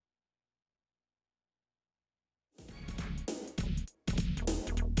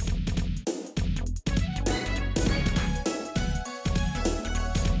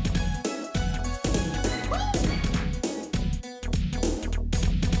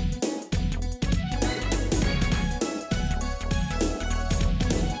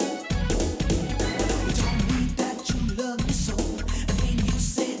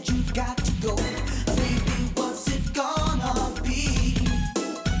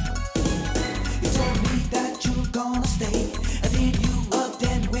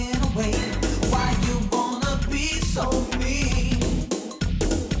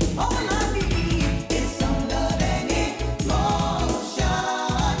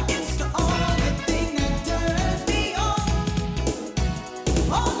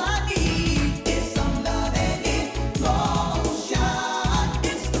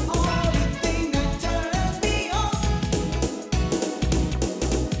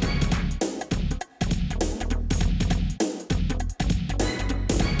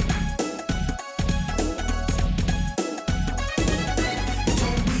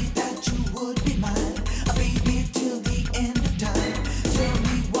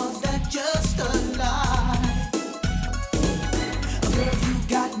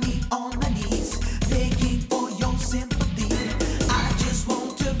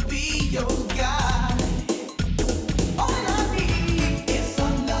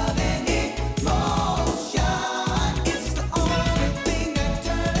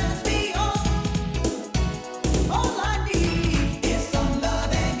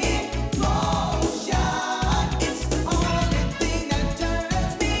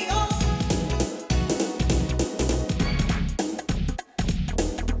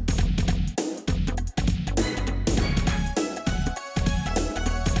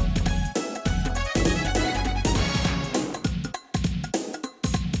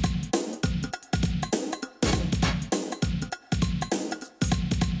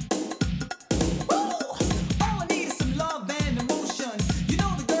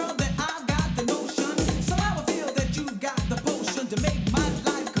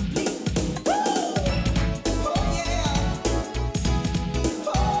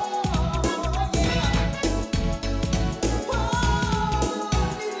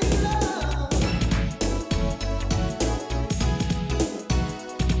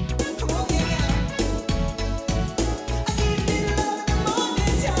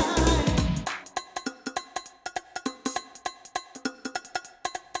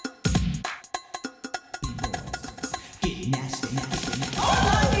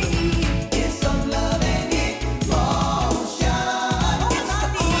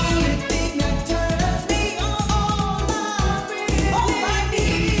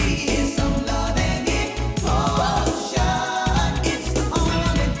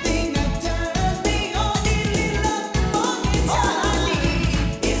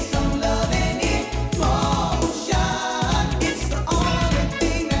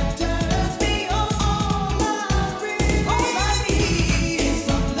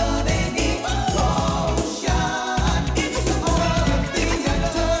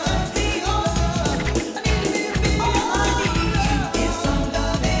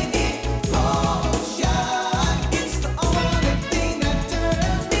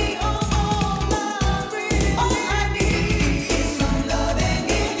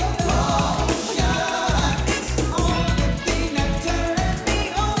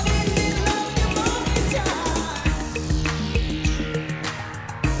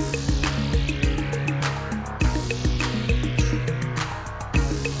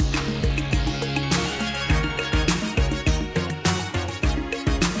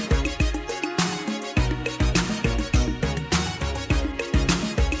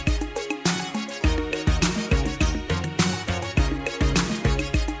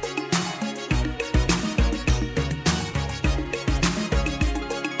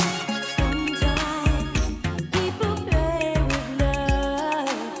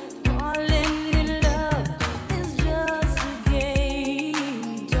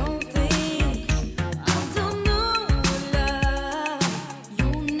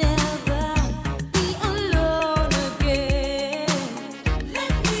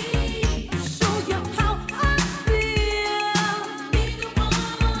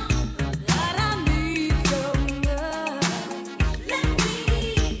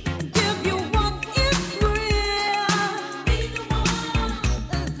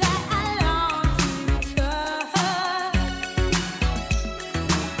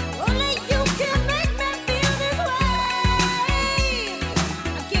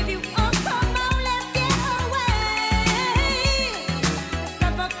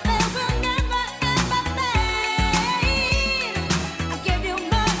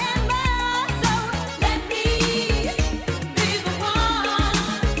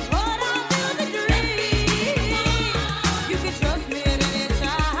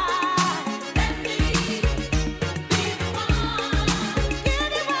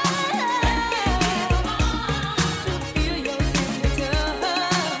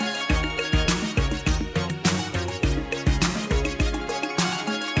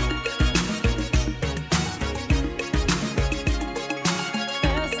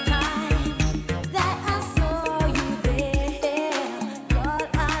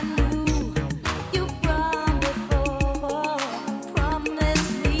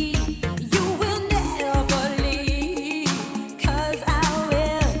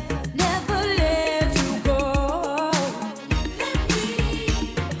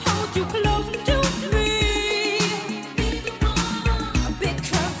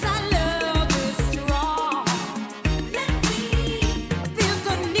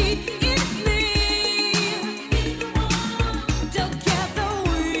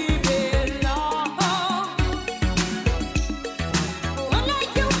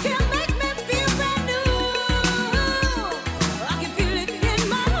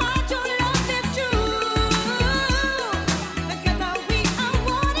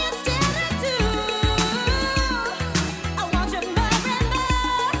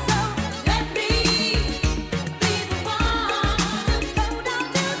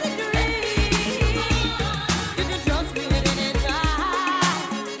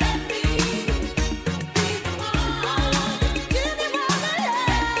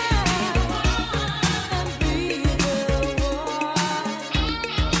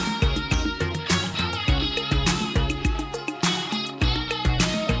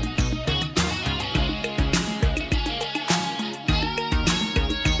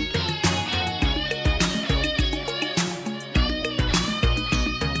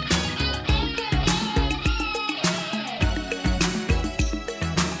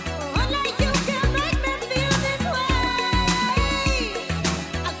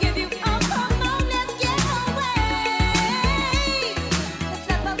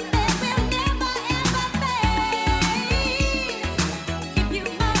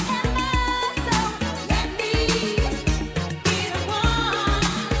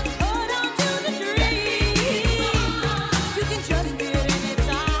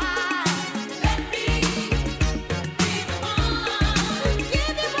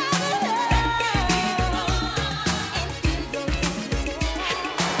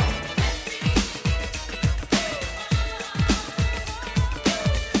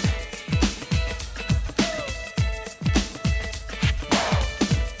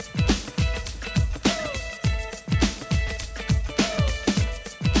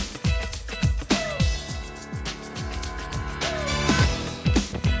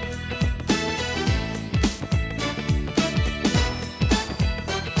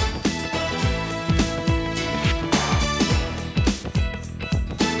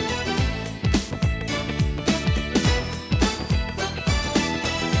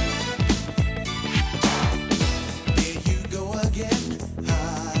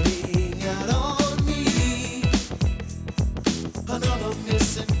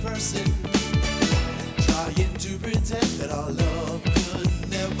innocent person, trying to pretend that our love could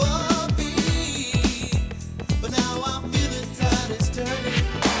never be. But now I feel the tide is turning.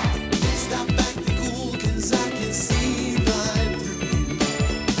 Stop acting cool, 'cause I can see right through you.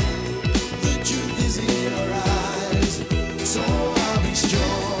 The truth is in your eyes, so I'll be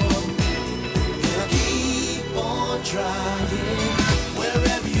strong and I'll keep on trying.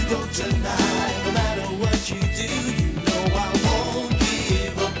 Wherever you go tonight, no matter what you do, you know I won't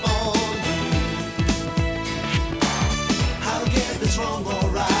give up on you. I don't care if it's wrong or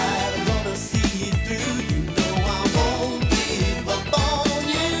right, I'm gonna see it through. You know I won't give up on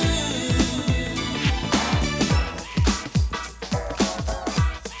you.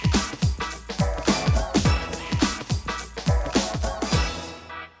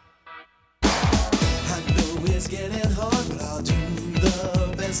 I know it's getting hard, but I'll do the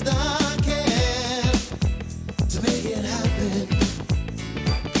best I can to make it happen.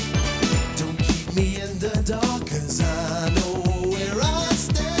 Don't keep me in the dark, 'cause I know where I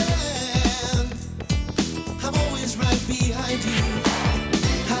stand. I'm always right behind you.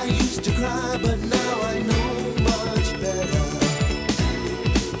 I used to cry, but now I know much better.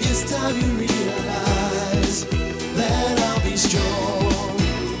 It's time you realize that I'll be strong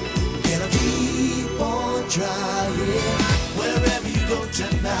and I'll keep on trying. Wherever you go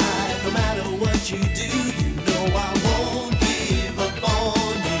tonight, no matter what you do, you know I won't give up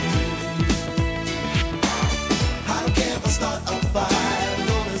on you. I don't care if I start a fire, I'm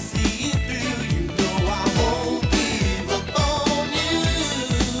gonna see it through. You know I won't give up on you.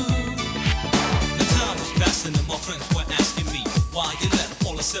 The time was passing and my friends were asking me why you left.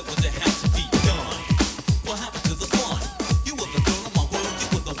 All I said was it had to be done. What happened to the fun? You were the girl of my world, you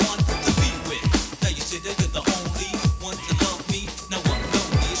were the one to be with. Now you say that you're the only one to love me. Now what know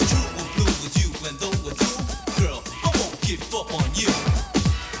me is true, what blue is you. And though we're true, girl, I won't give up on you.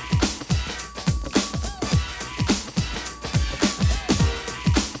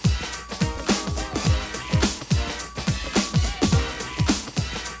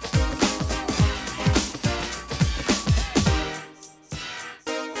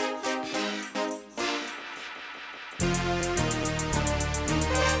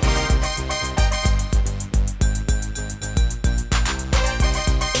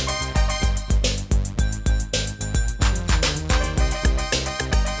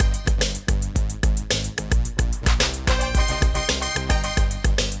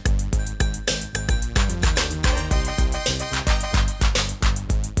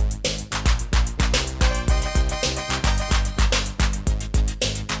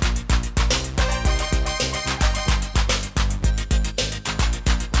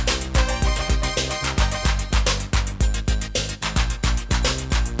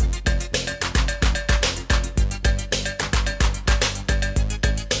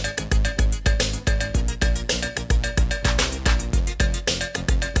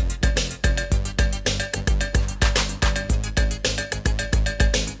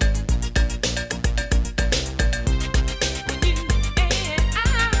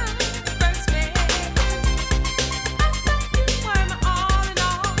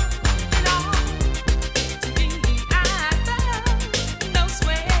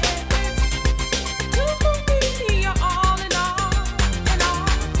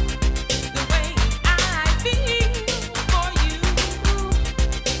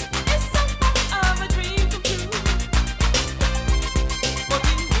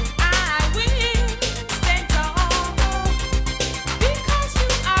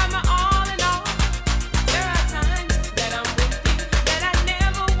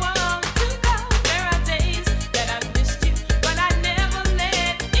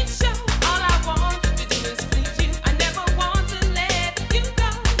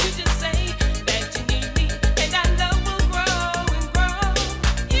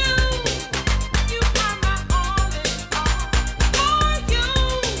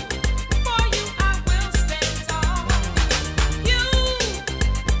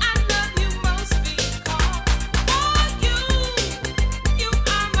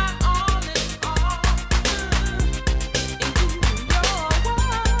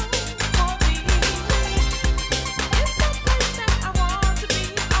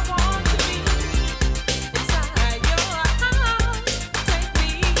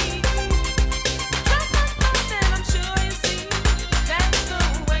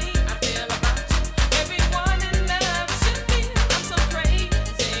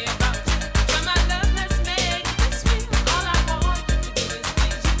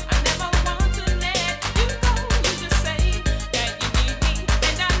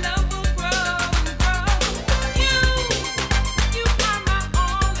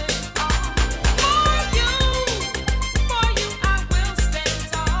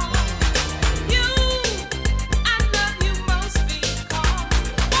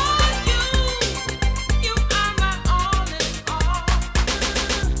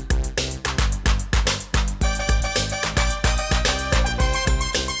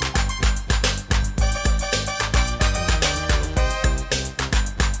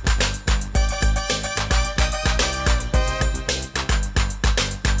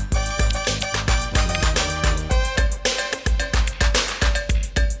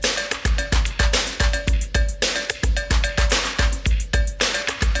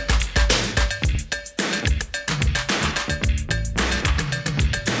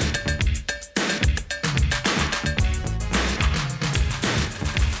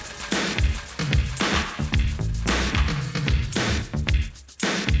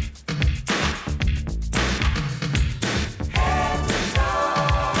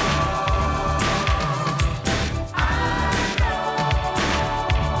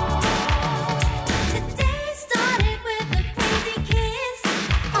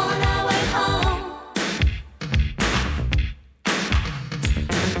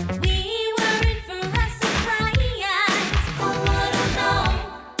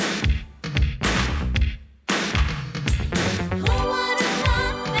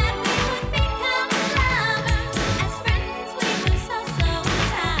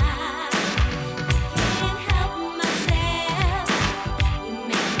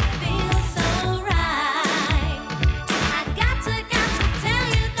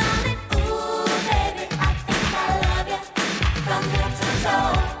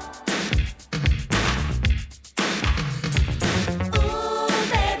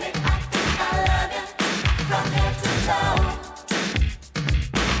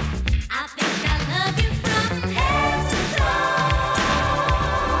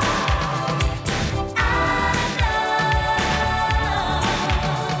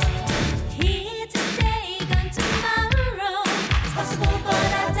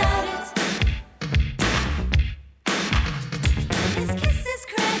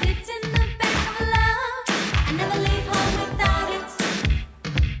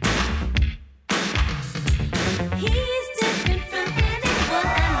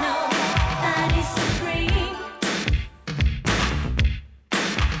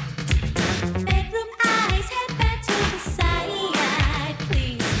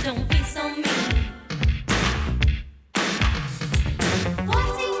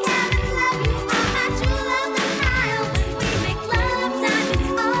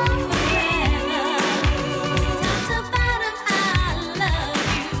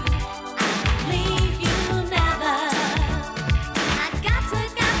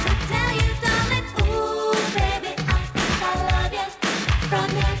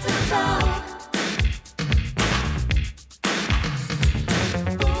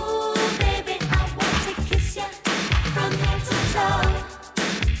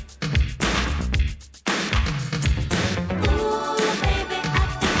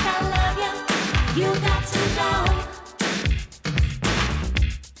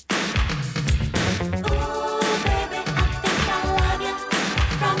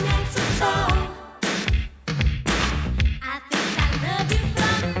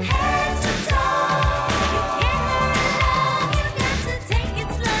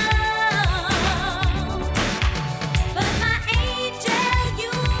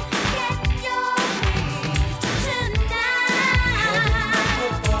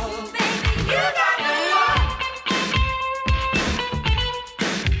 Baby, you got me.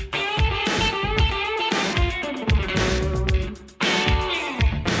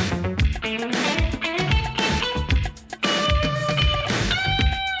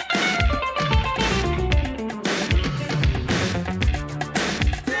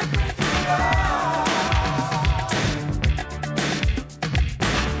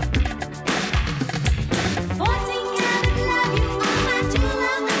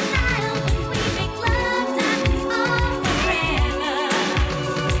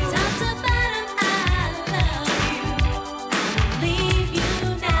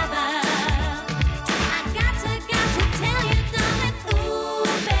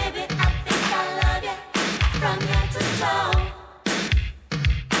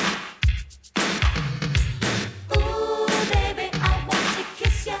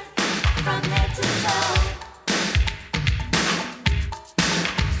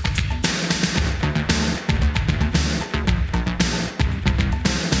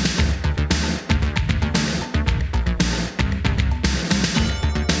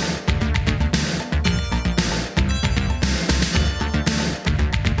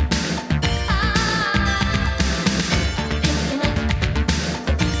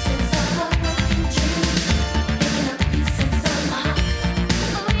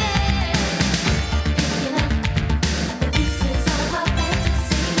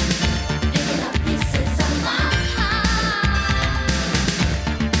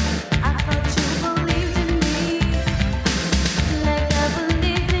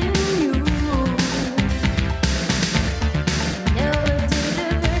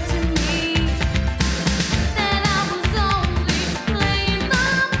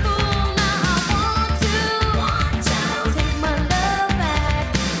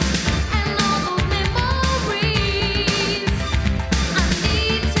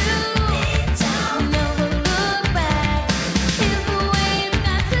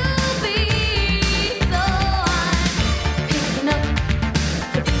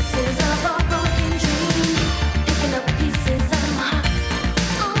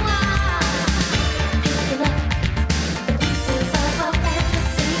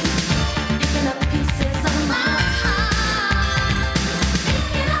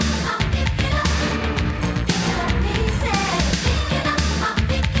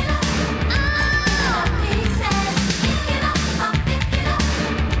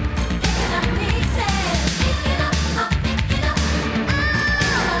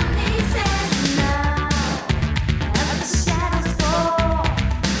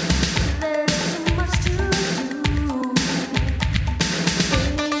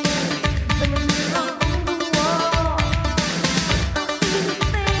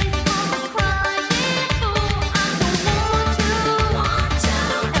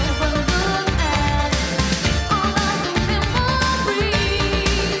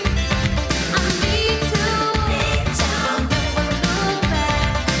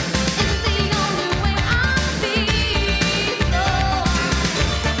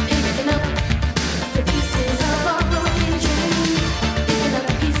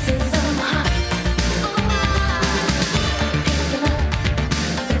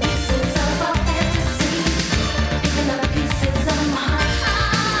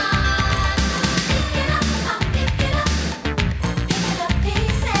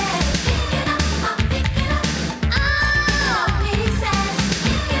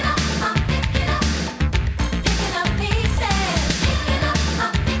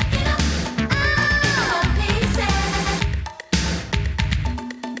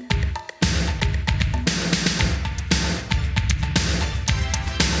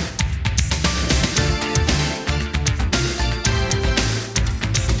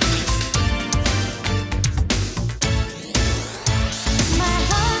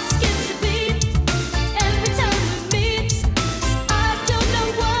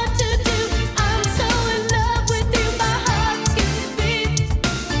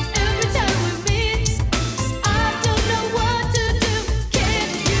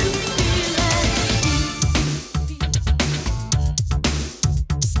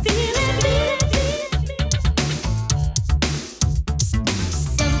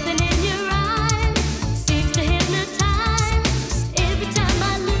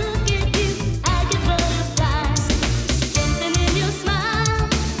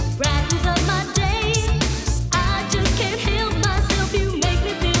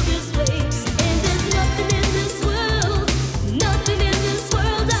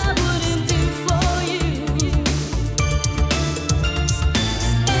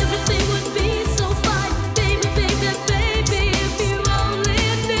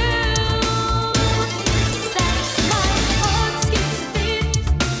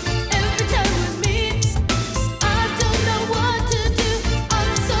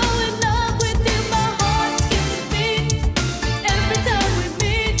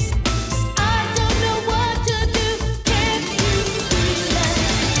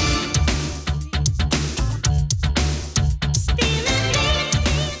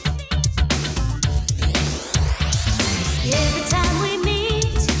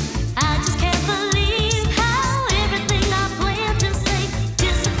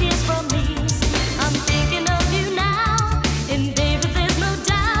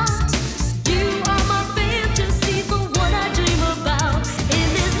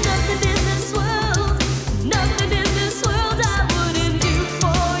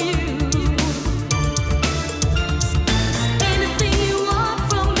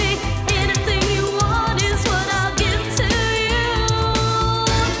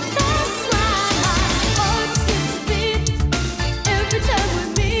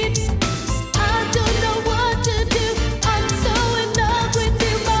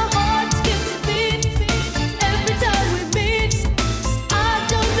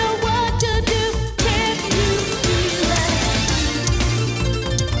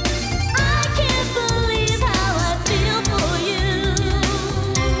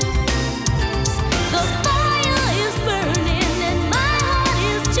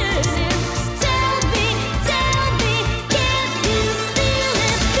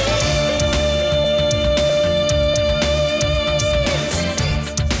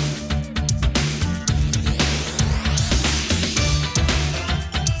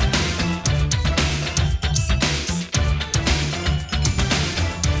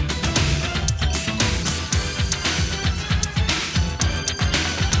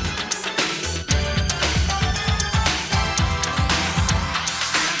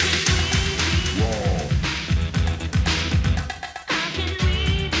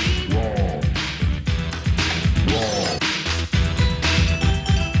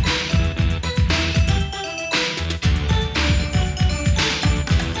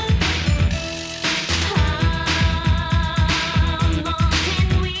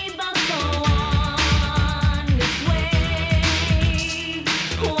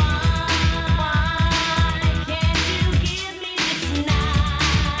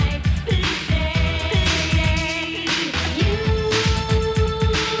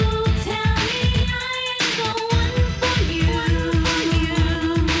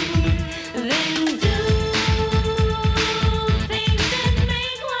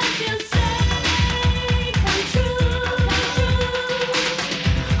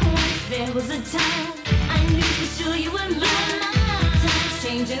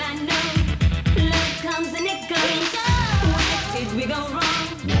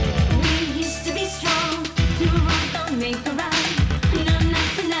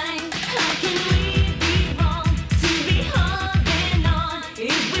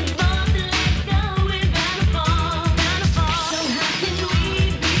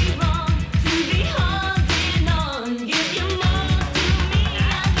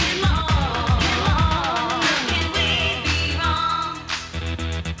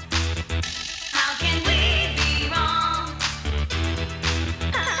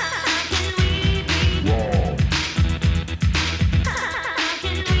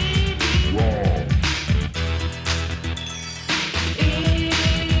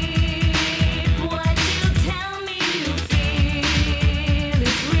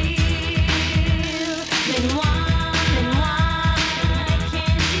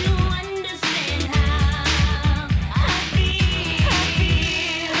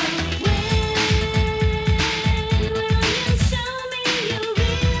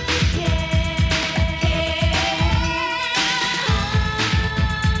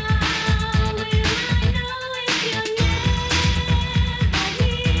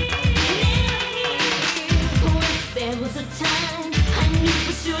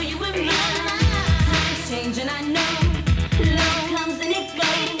 you were mine. Times change and I know love comes and it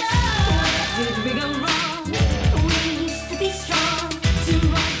goes. What did we go wrong? We used to be strong. To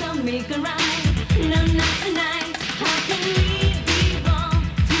rise, don't make a right. No, not tonight. How can we be wrong?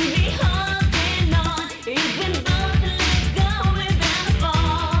 To be holding on. If we both let go without a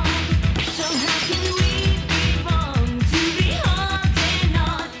fall. So how can we be wrong? To be holding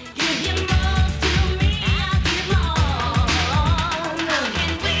on. Give your most to me, I'll give all. How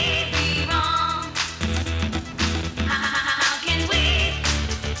can we be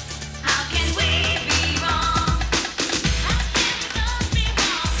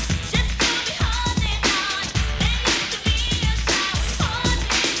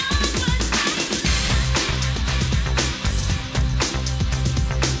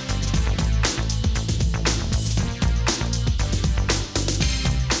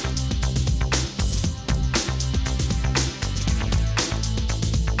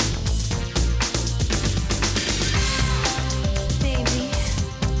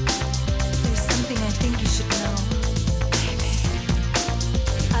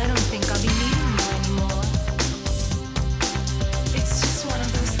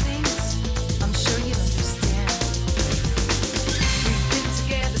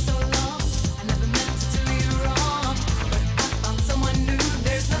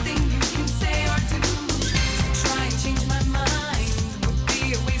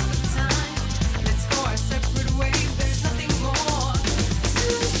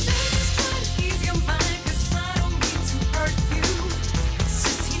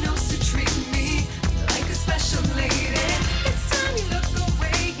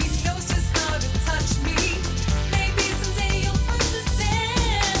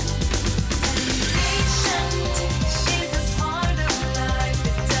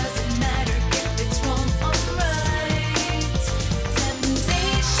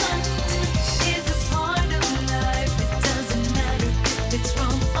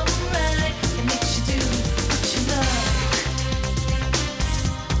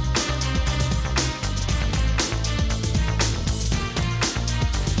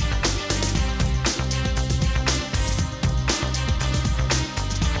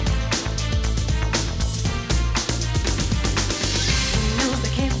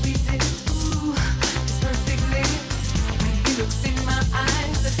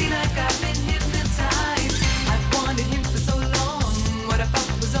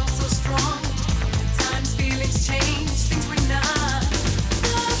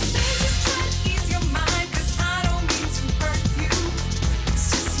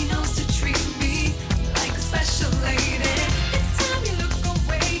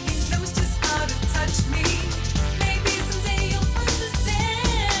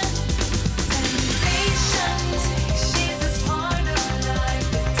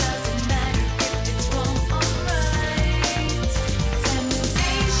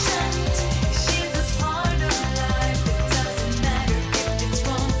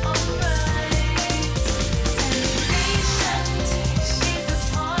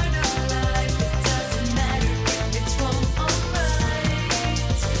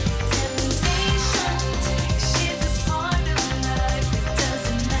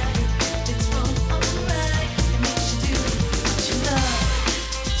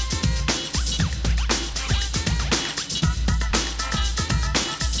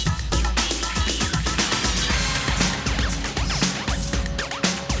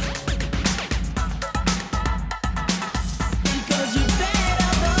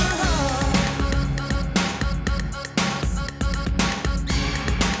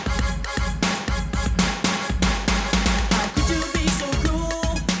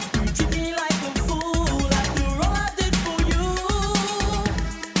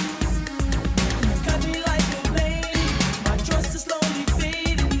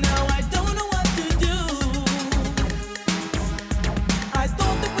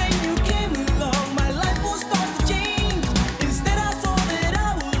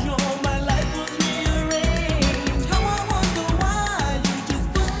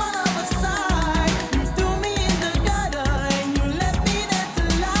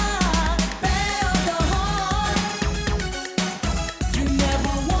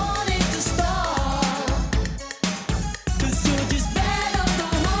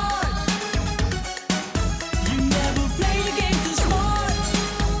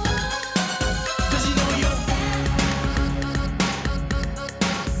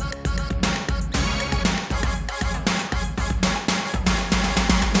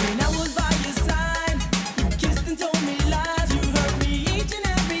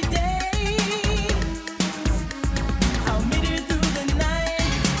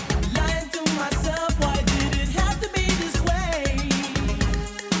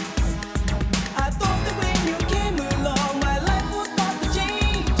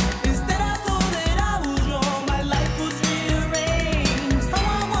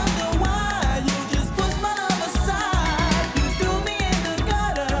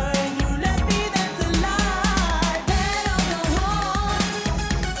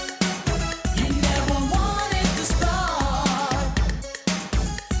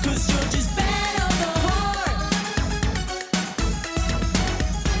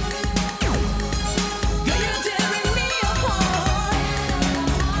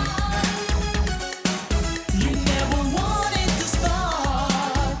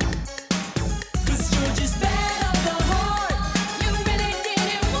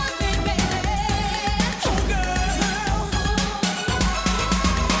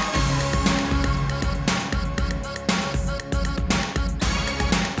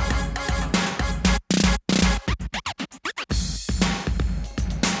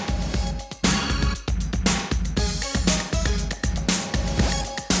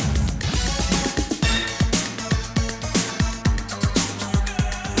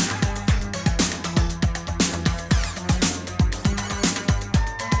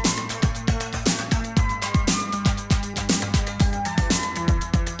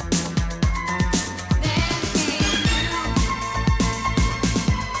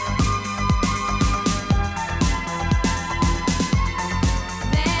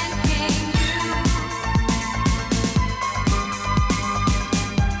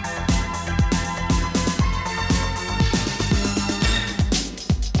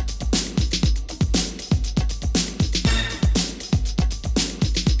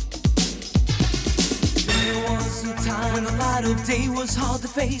of day was hard to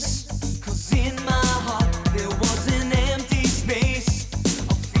face, 'cause in my heart there was an empty space,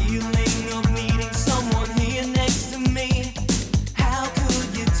 a feeling of needing someone here next to me. How could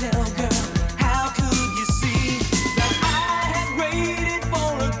you tell, girl? How could you see that I had waited for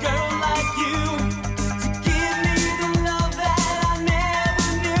a girl like you to give me the love that I never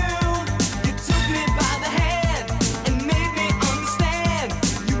knew? You took me by the hand and made me understand.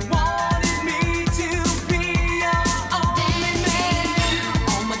 You wanted me to be your only man.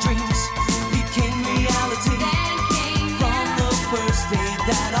 All my dreams became reality from the first day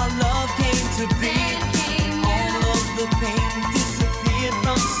that our love came to be. All of the pain disappeared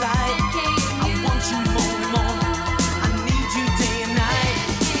from sight. I want you more and more. I need you day and night.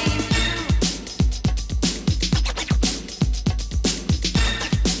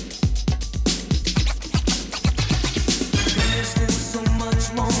 There's still so much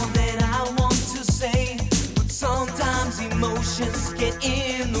more that I want to say, but sometimes emotions get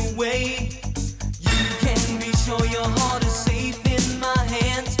in the way. You can be sure your heart is safe in my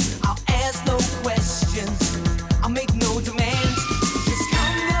hands. I'll ask no questions, I'll make no demands. Just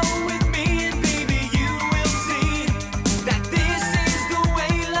come go with me and baby you will see that this is the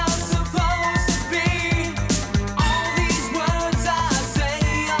way love's supposed to be. All these words I say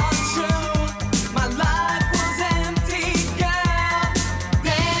are true. My life was empty, girl.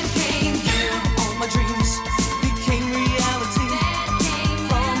 Then came you. All my dreams became reality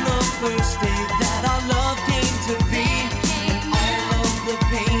from the first day that our love came to be. And all of the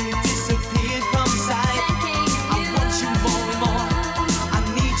pain disappeared from sight. I want you more and more. I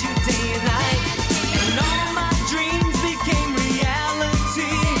need you day and night. And all my dreams became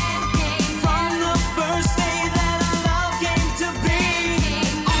reality from the first day that our love came to be.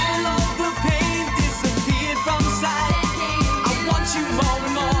 And all of the pain disappeared from sight. I want you more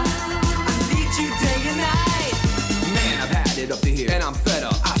and more. I need you day and night. Man, I've had it up to here, and I'm fed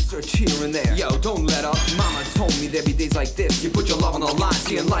up. I search here and there. Yo, don't let up. Mama told me there'd be days like this. You put your love on the line,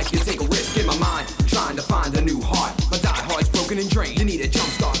 seeing life, you take a risk. In my mind, I'm trying to find a new heart. My die heart's broken and drained. You need a jump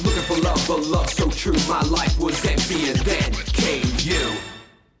start, looking for love, but love so true. My life was empty, and then came you.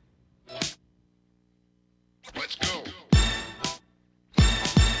 Let's go.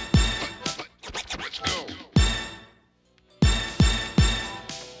 Let's go.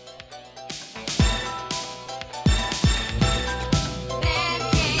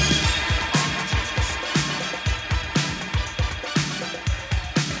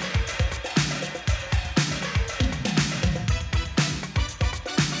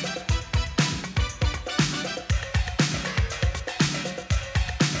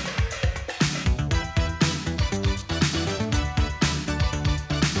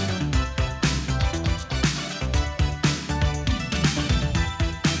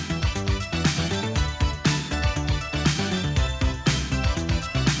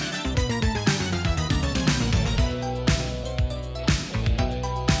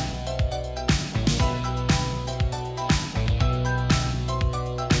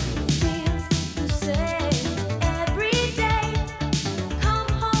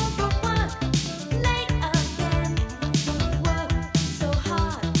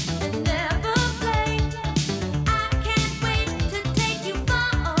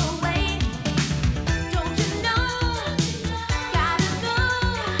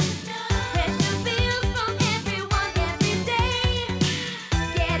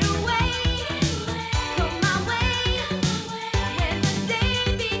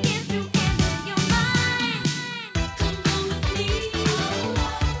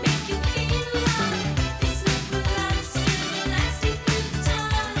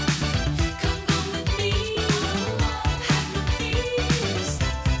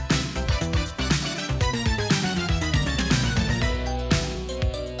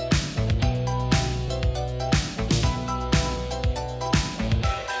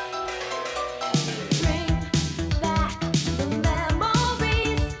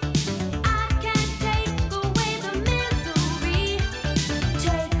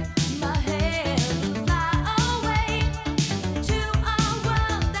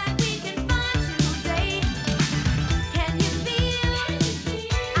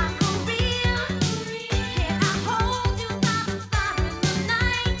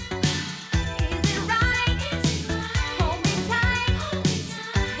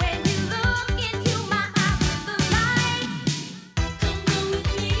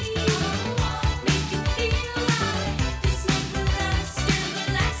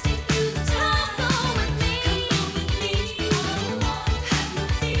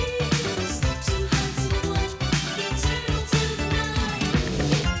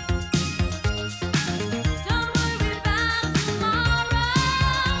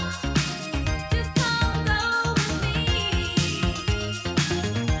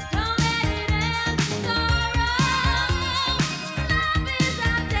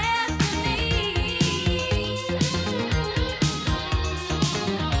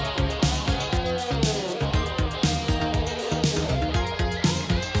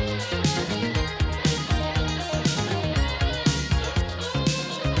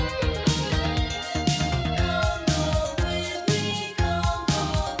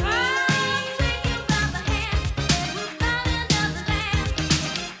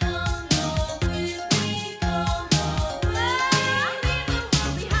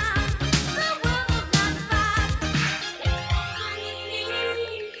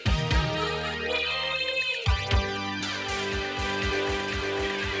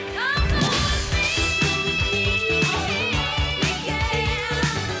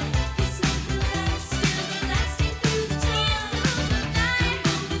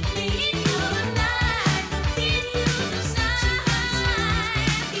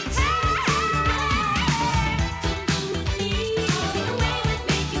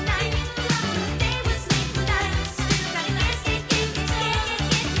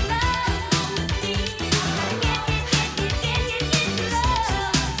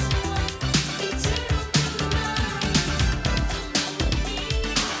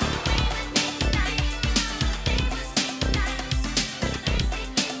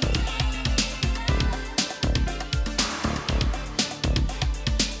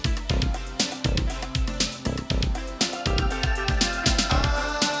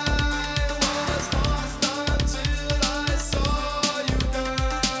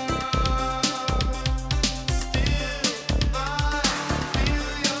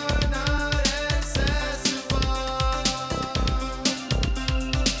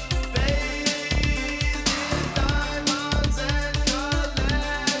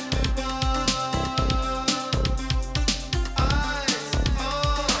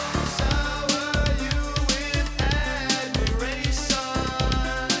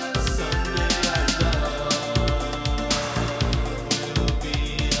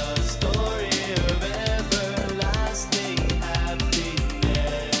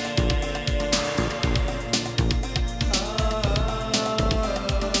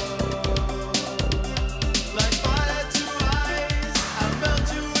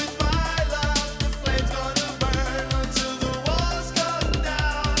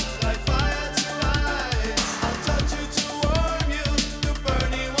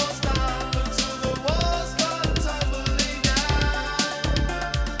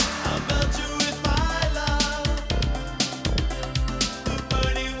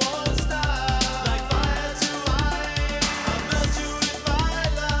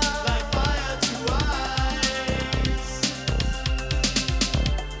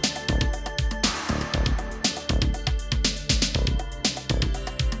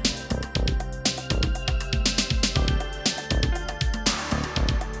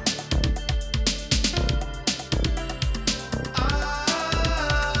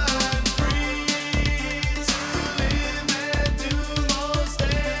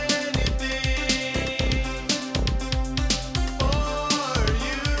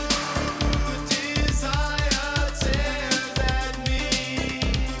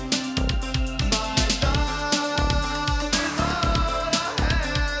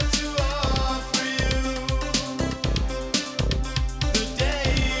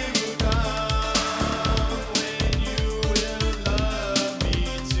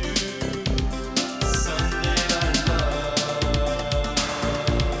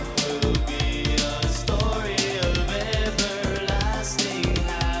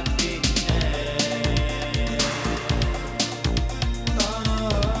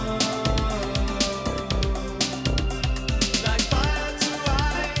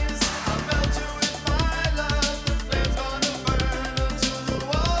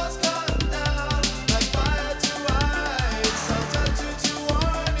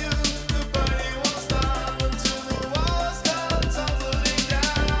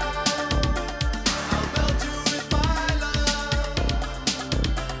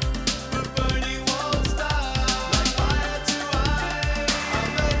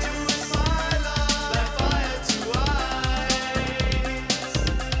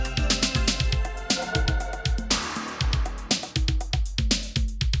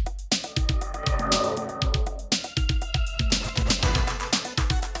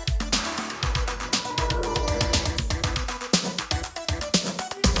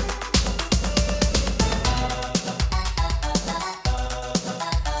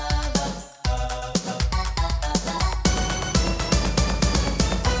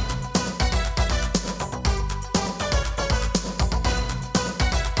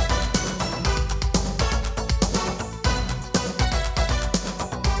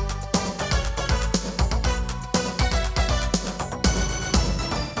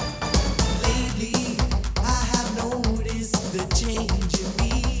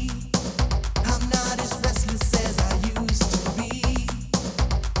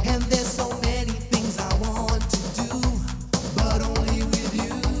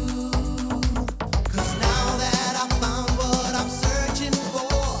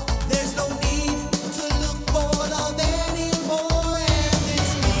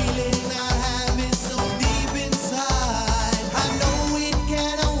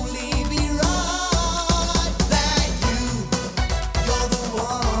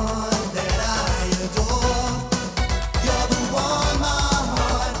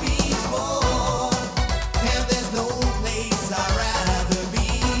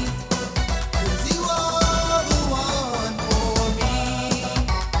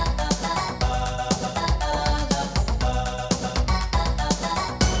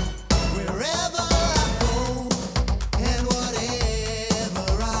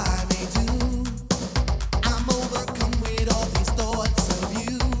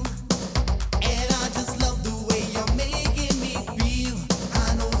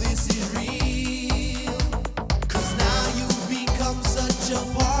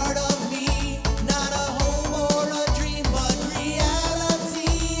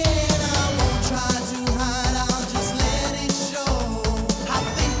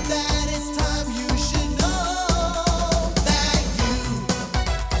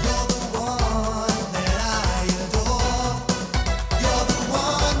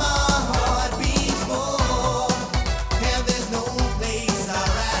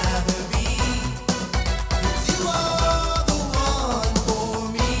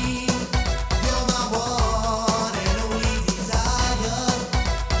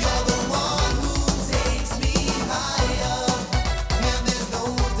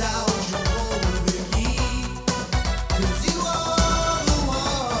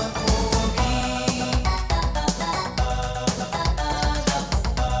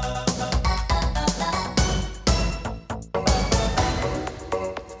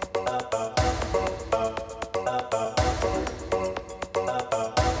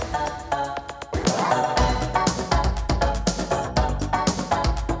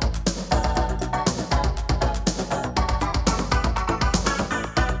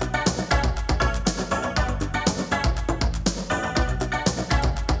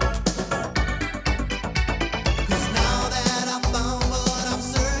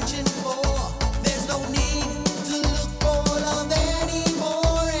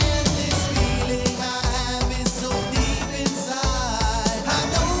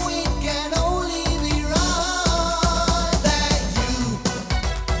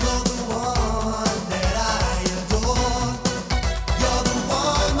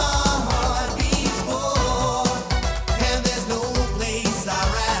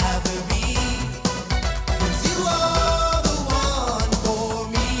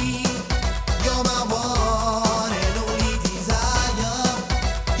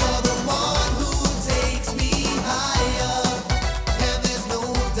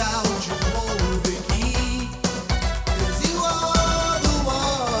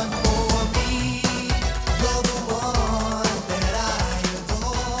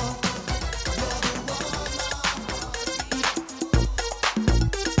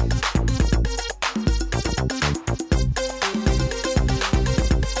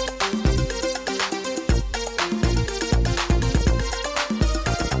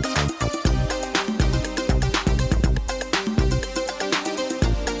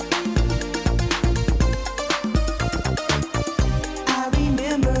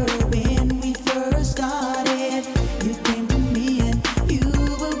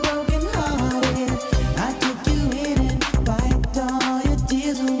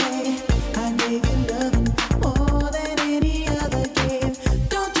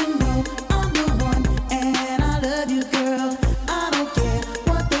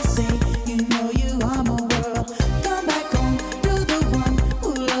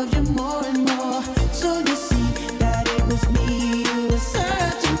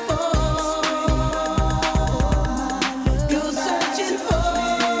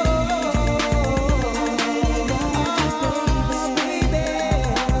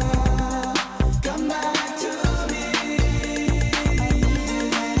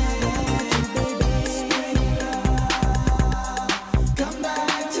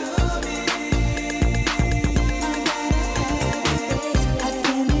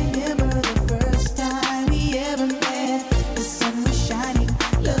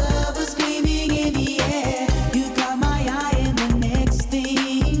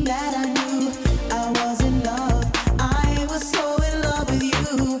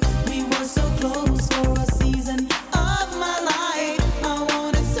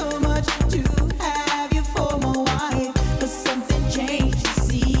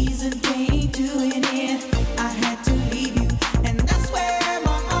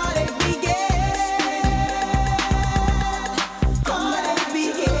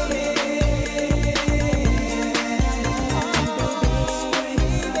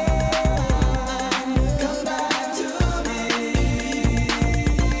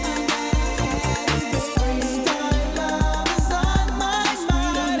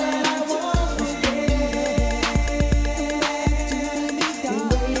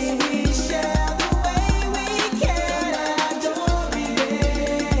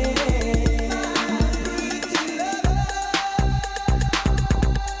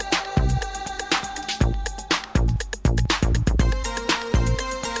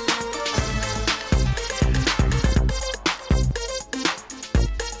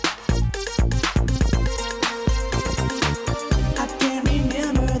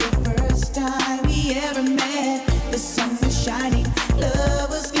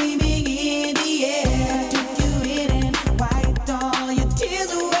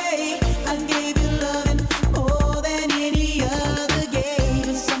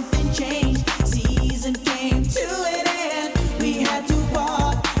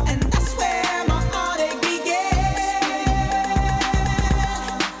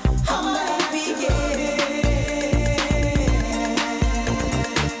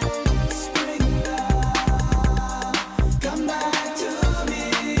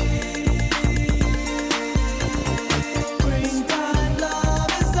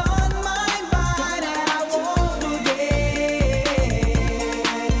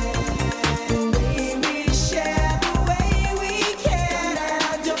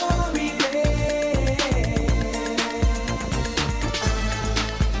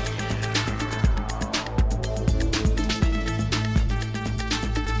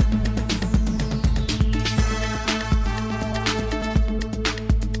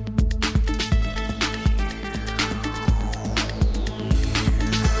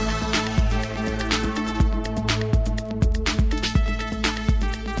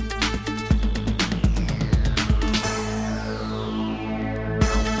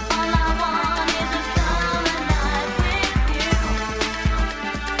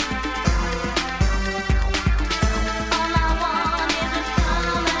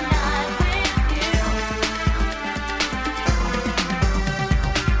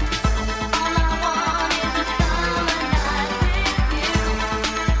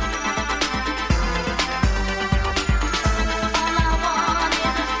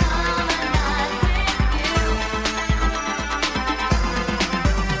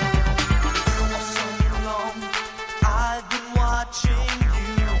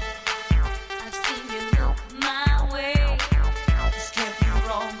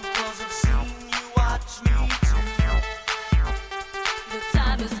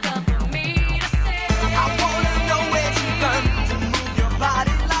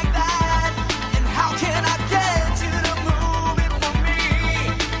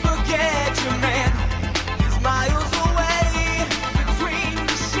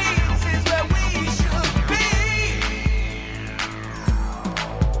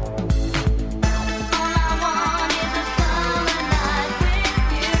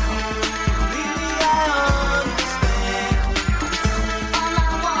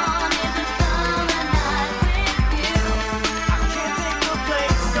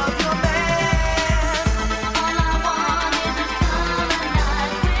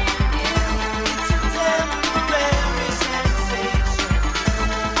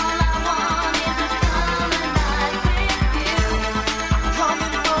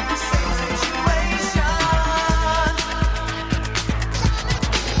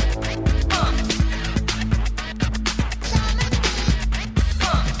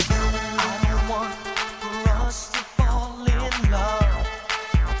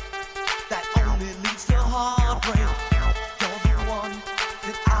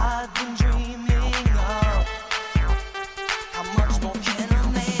 I've been dreaming of. How much more can a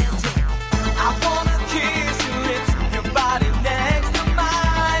man take? I wanna kiss your lips, your body next to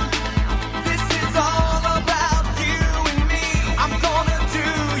mine. This is all about you and me. I'm gonna do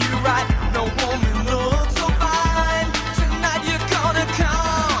you right. No woman looks so fine. Tonight you're gonna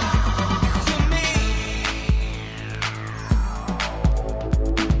come to me.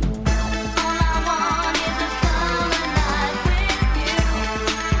 All I want is a summer night with you.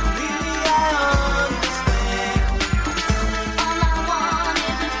 Really, I understand. All I want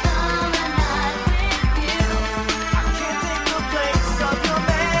is a summer night with you. I can't take the place of your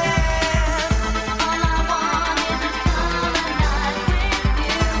man. All I want is a summer night with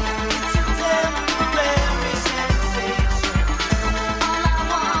you. It's a temporary sensation. All I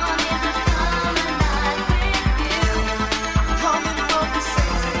want is a summer night with you. Coming from the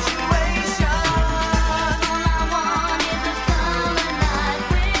same situation. All I want is a summer night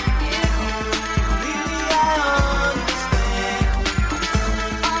with you. Really, I understand.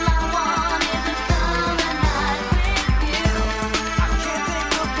 All I want is a summer night with you. I can't take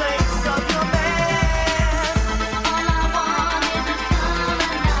the place of your man. All I want is a summer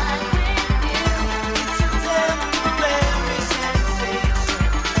night with you. It's a temporary sensation.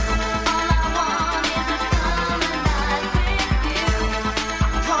 All I want is a summer night with you.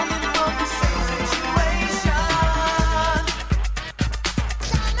 Coming from the same situation.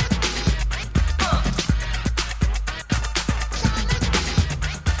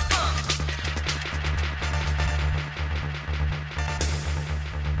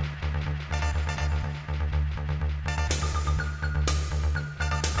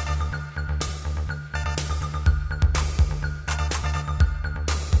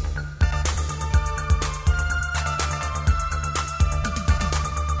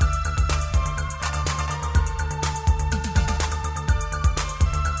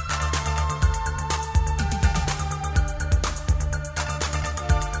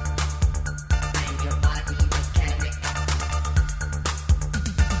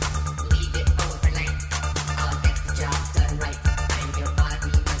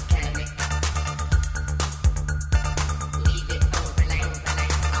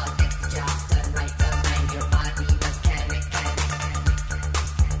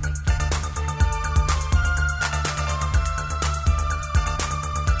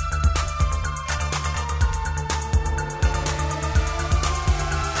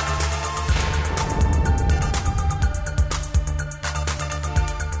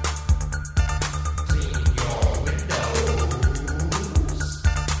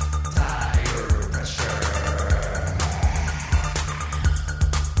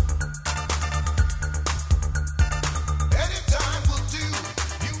 Anytime will do.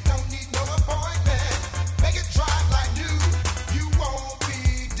 You don't need no appointment. Make it drive like new. You won't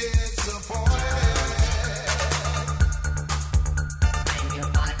be disappointed.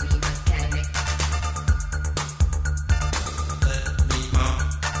 Let me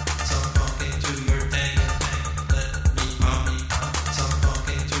some funk into your thing. Let me some funk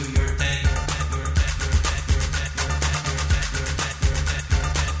into your thing.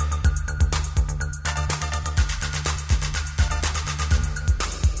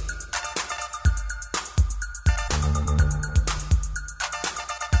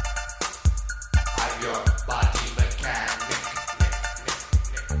 I'm your body mechanic.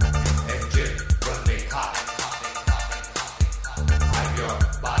 Engine running hot. I'm your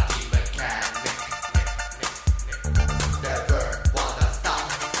body mechanic. Never wanna stop.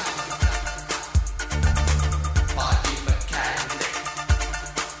 Body mechanic.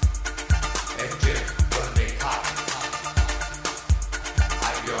 Engine running hot.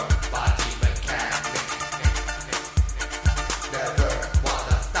 I'm your body mechanic. Never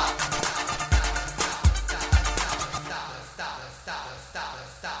wanna stop.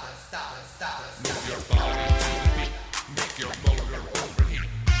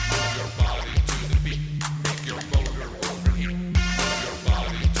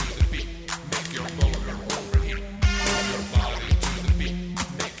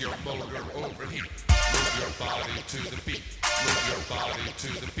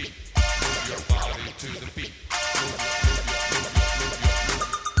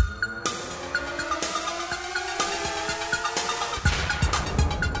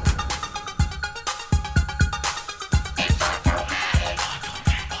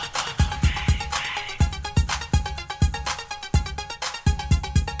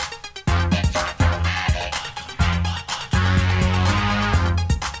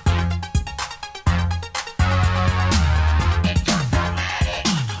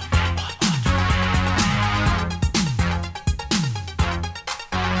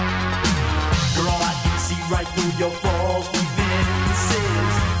 right through your false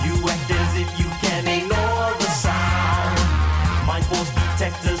defenses. You act as if you can ignore the sound. My force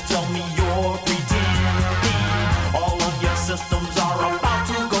detectors tell me you're pretending. All of your systems are about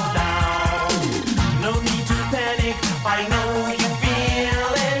to go down. No need to panic, I know you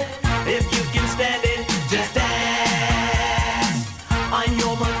feel it. If you can stand it, just dance. I'm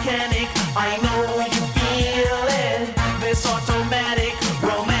your mechanic, I know you feel it. This automatic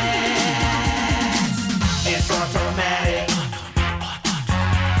romance, it's automatic.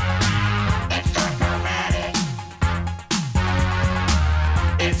 It's automatic.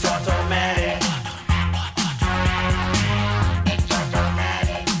 It's automatic. It's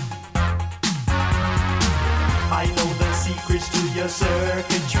automatic. I know the secrets to your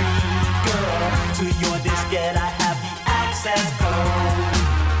circuitry, girl. To your diskette I have the access code.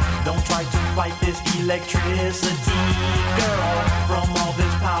 Don't try to fight this electricity, girl. From all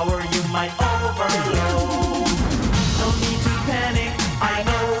this power you might overload. No need to panic, I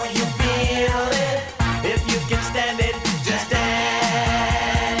know you feel it. If you can stand it, just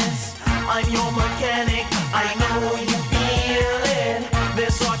dance. I'm your mechanic, I know you feel it.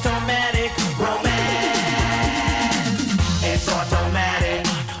 This automatic romance, it's automatic.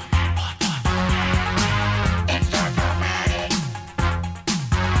 It's automatic.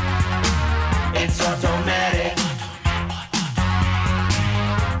 It's automatic.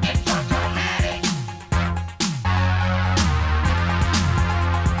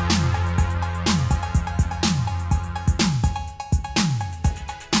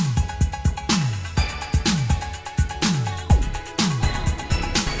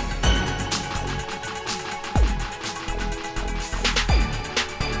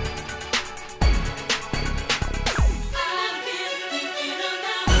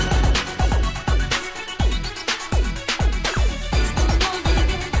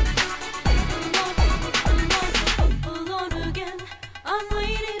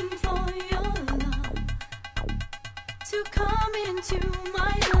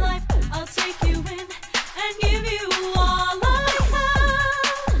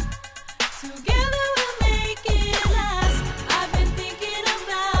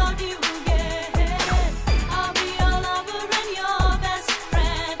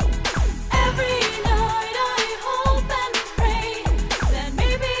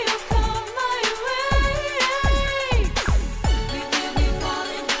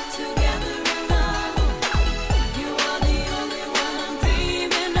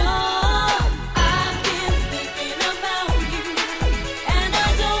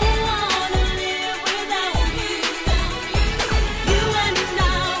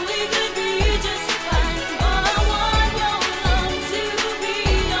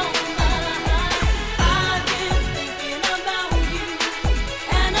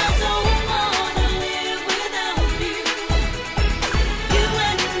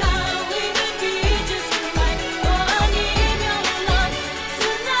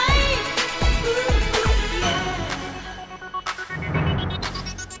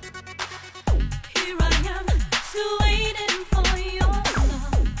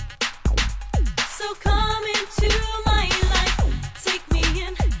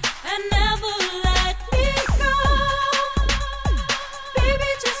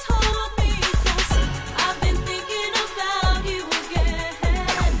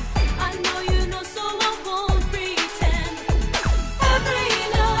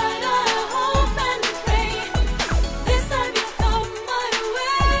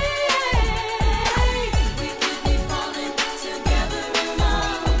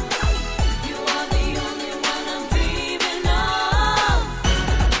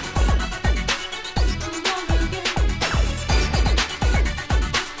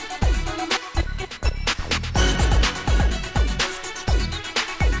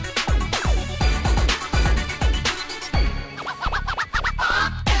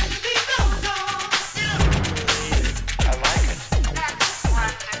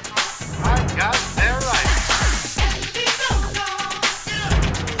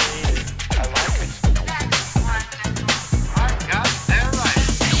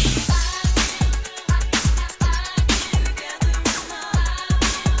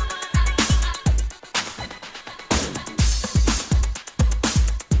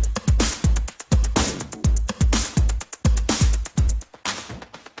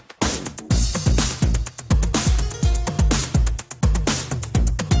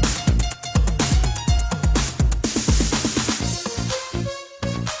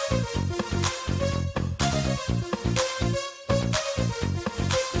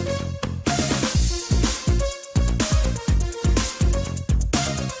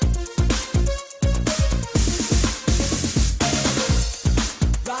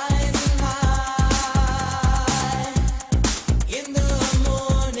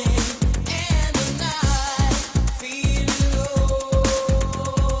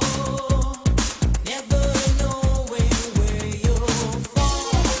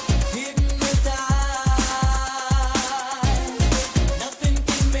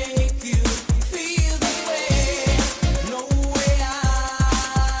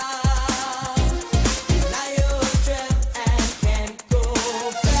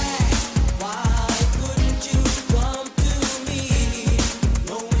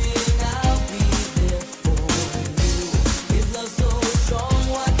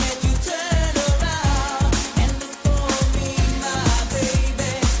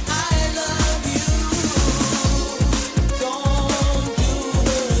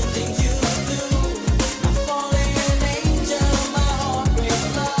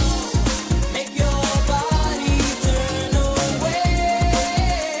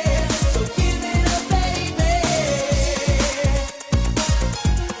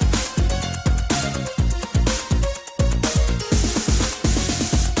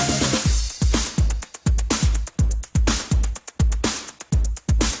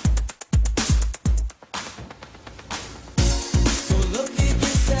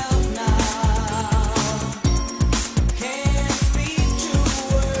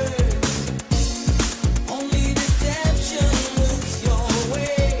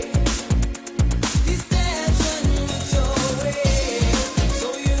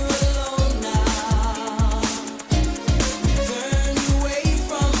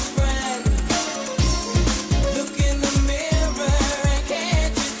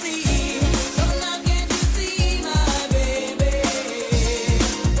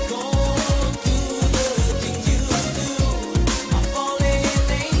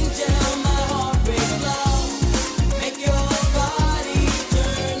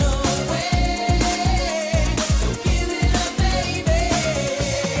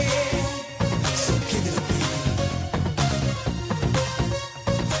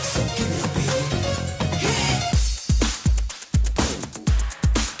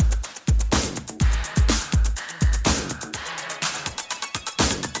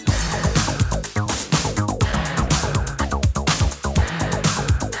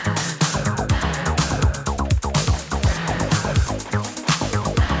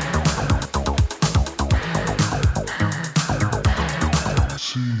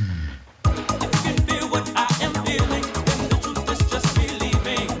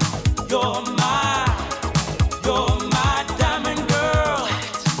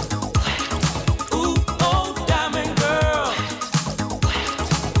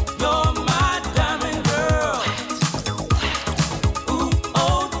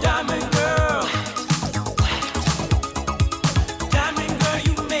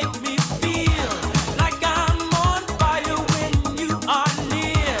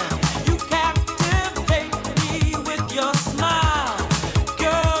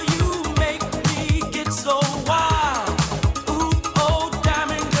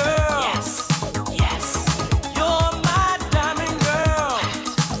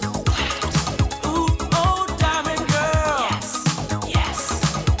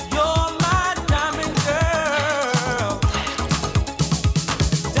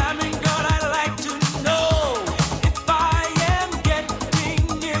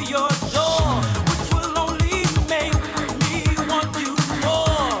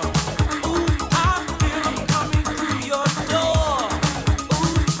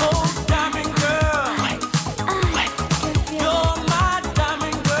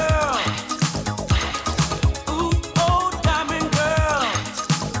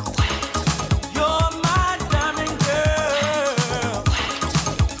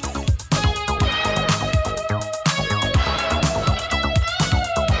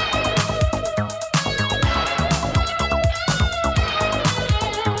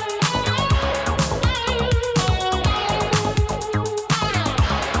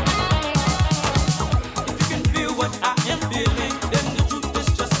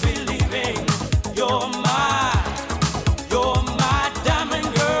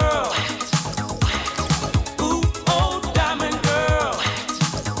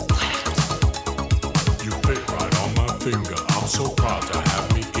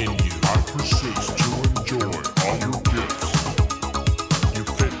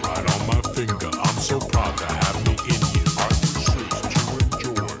 so proud to have me in you. I insist to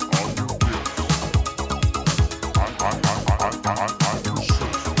enjoy all your gifts. I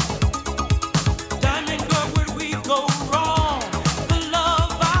insist. Diamond girl, where'd we go wrong? The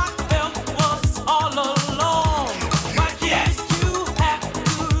love I felt was all along. Why did you have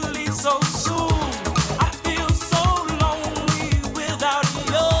to leave so soon? I feel so lonely without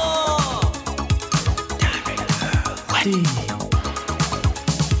you. Diamond girl, what?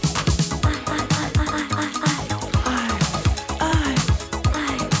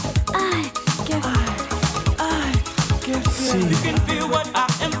 You can feel what I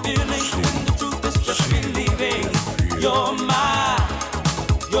am feeling, and the truth is just believing. You're my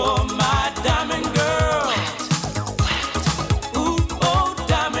diamond girl. Ooh, oh,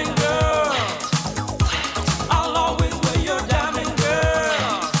 diamond girl. I'll always wear your diamond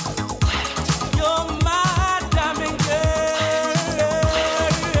girl. You're my diamond girl.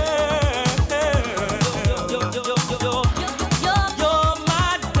 You're my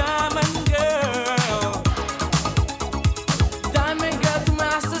diamond girl. Diamond girl, tú me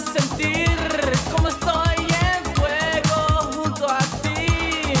haces sentir como estoy en fuego junto a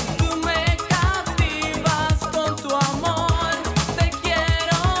ti. Tú me captivas con tu amor. Te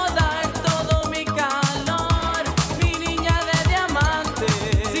quiero dar todo mi calor, mi niña de diamante.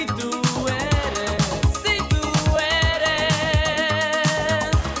 Si tú eres, you're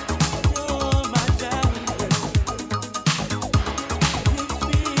my diamond girl. You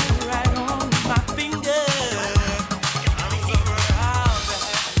feel right on my finger.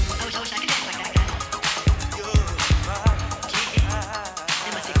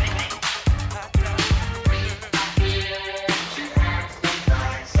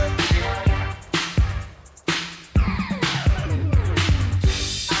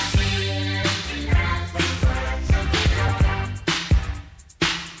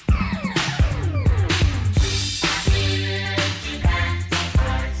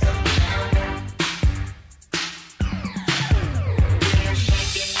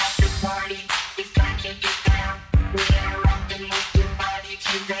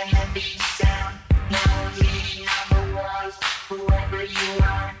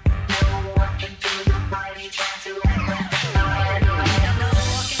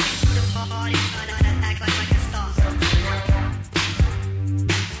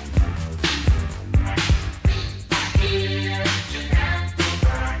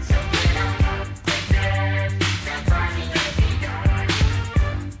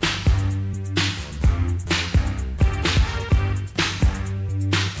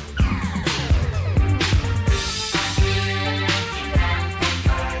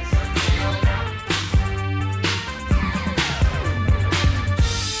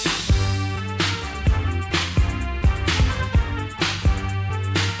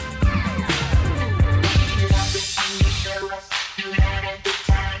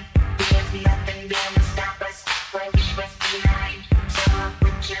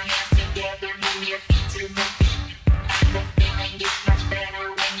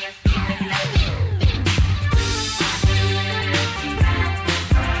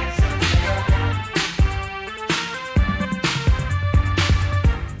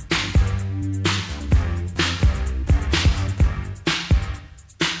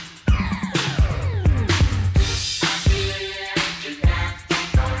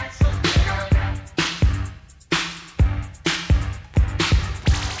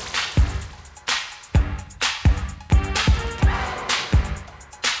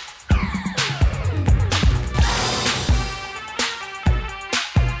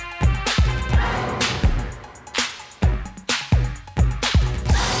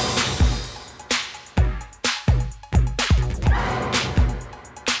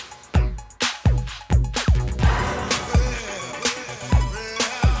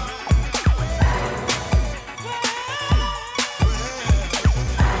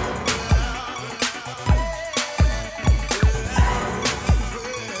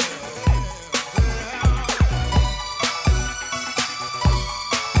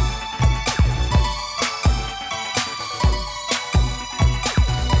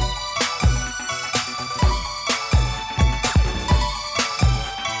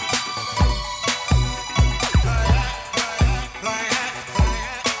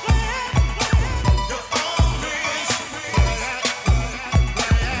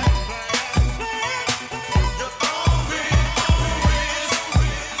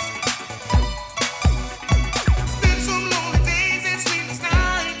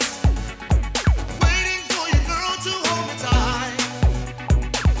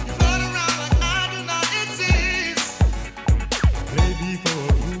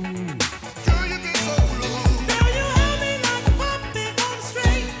 Girl, you can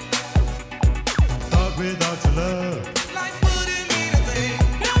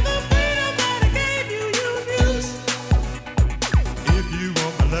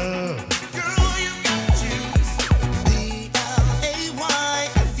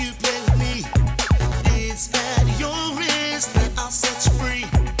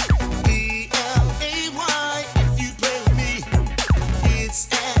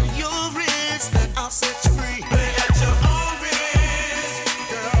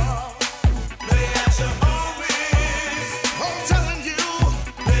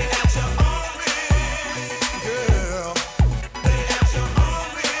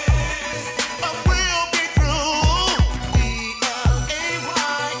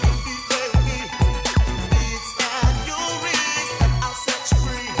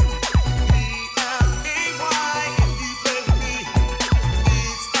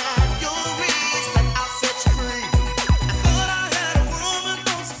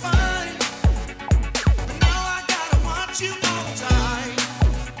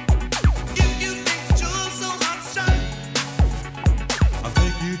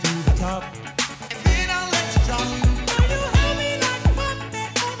to the top. And then I'll let you drop. Now you hold me like a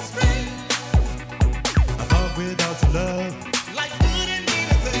puppet on the string. I thought without your love, Like wouldn't mean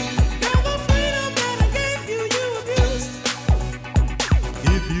a thing. Now the freedom that I gave you, you abused.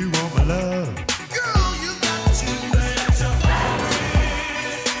 if you want my love, Girl, you got to let your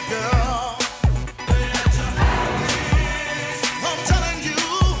practice, girl. Let your practice. I'm telling you,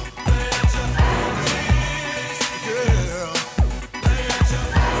 let your practice, girl. Let your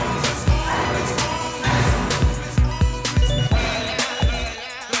practice.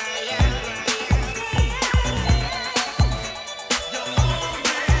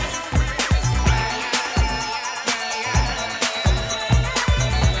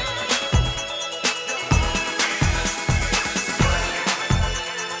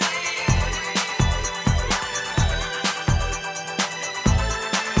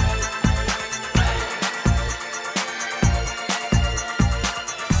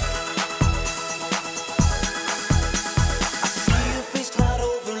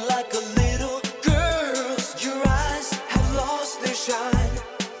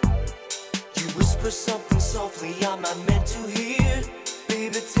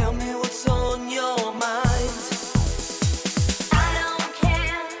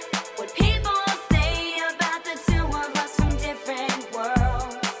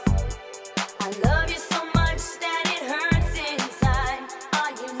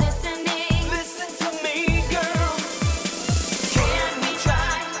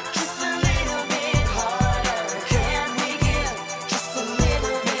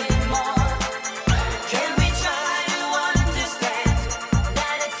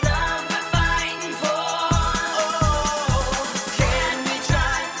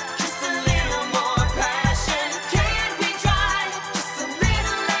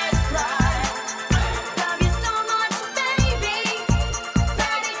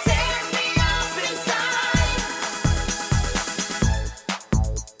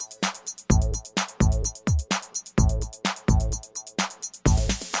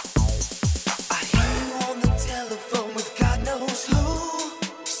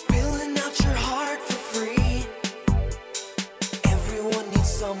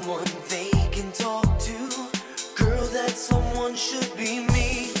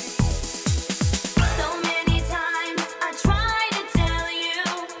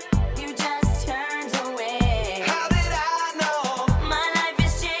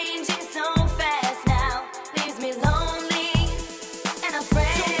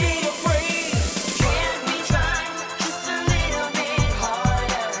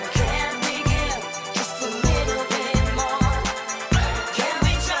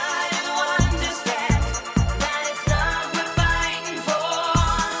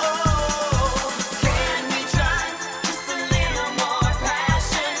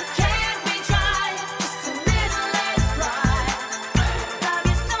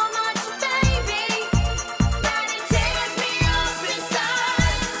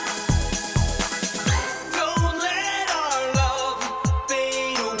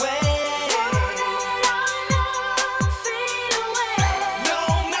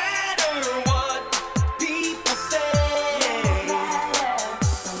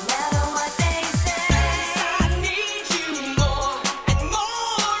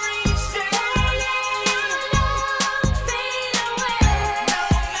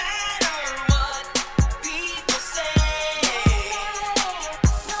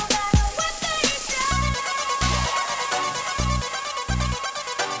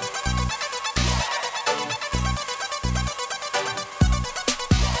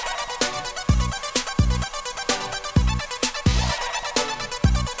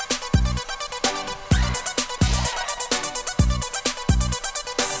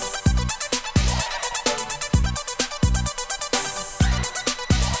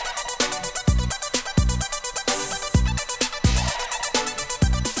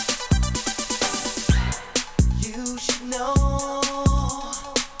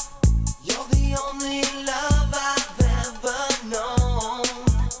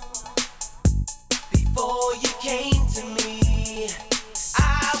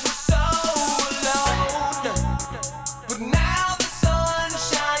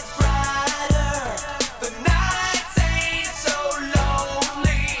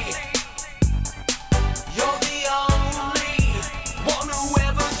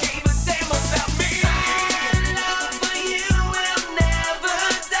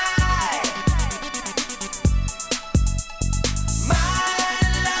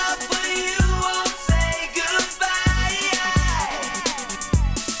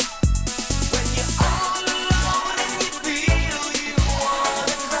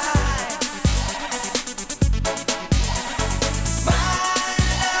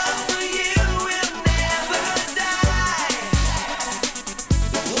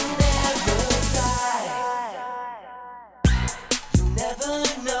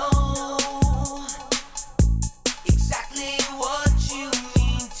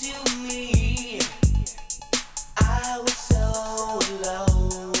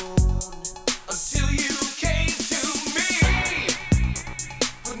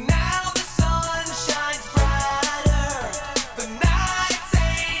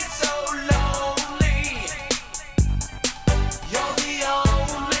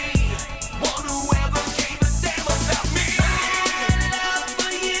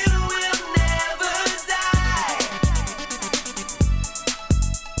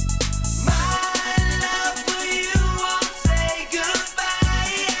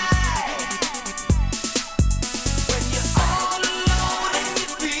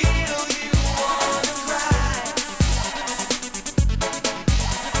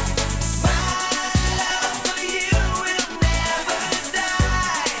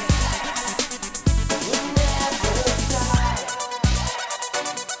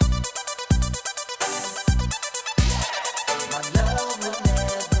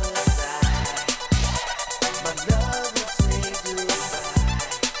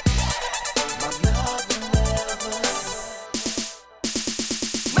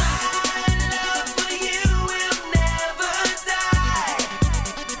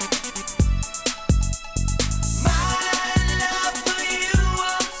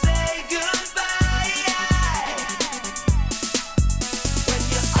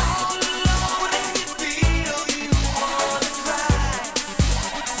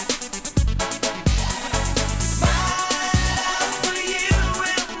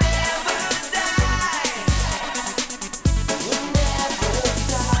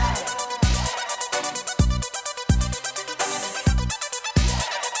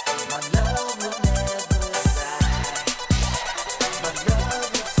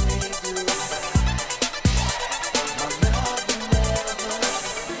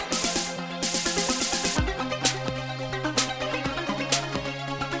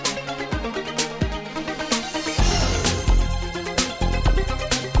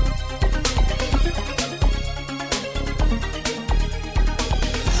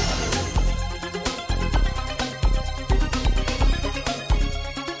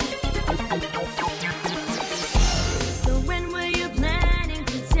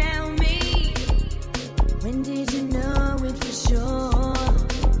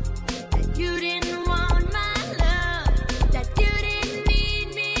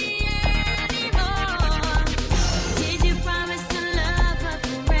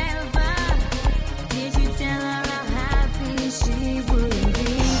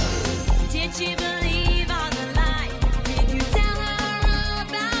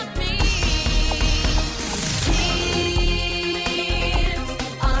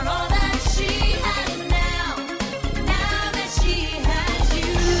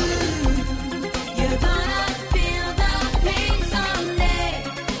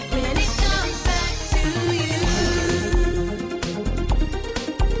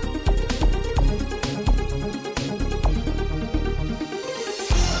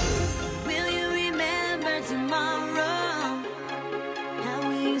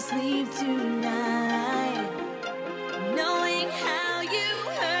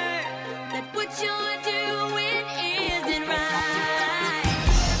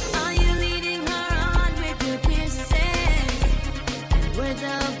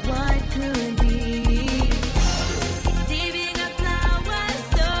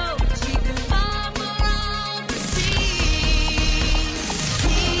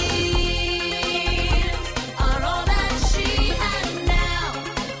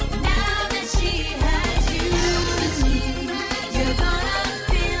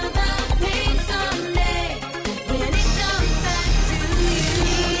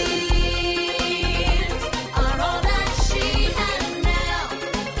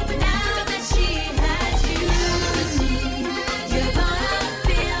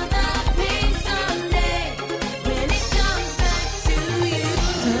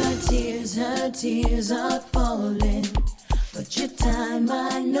 her tears are falling, but your time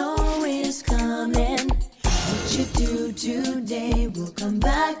I know is coming. What you do today will come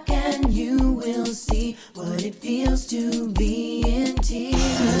back and you will see what it feels to be in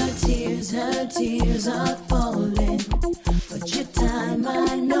tears. Her tears are falling, but your time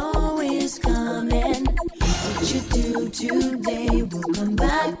I know is coming. What you do today will come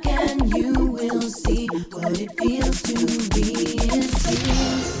back and you will see what it feels to be in tears.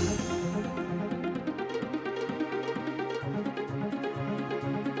 Tears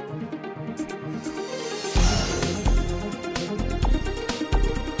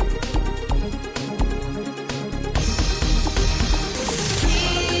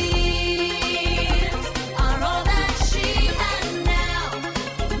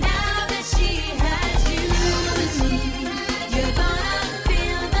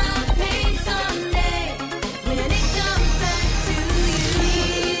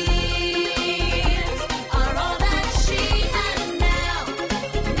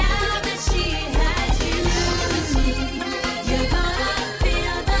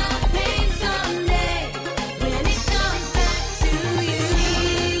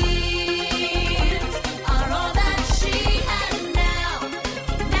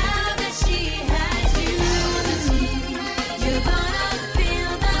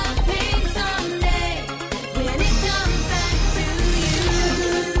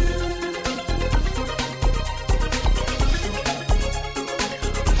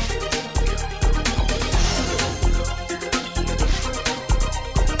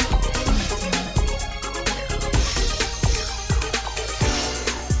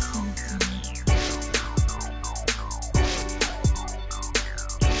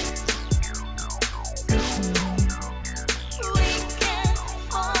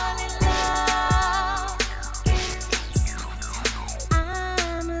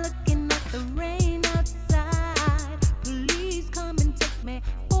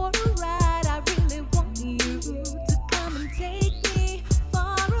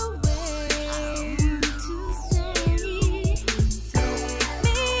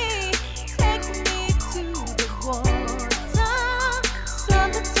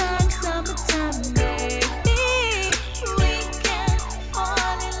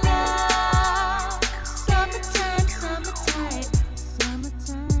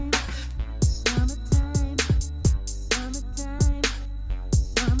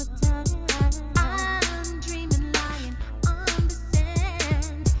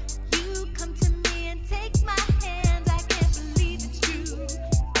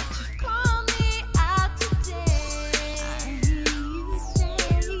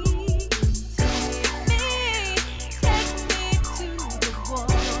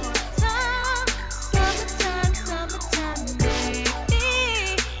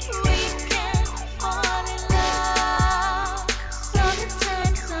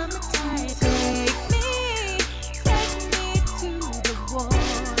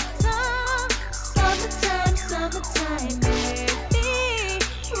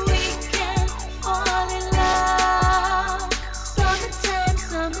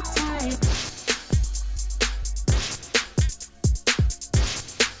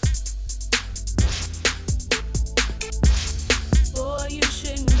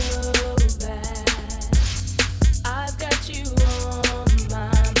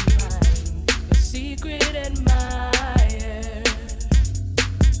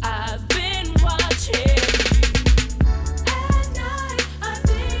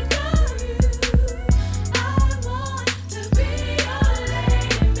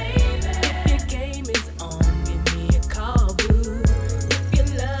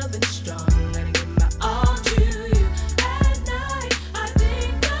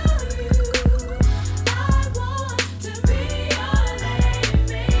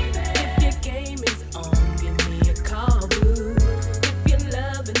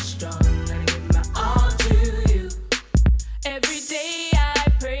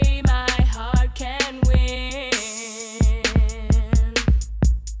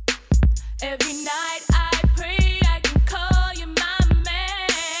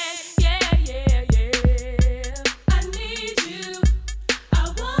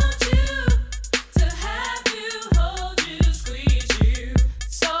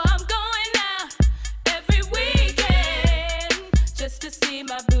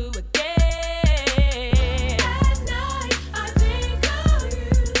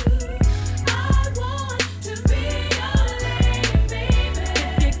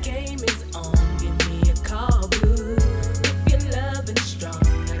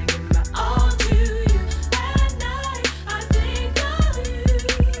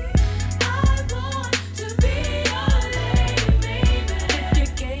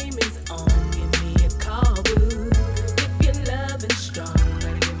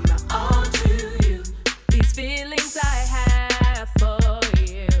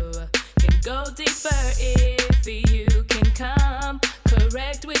Go deeper if you can come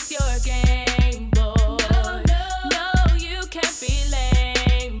correct with your game.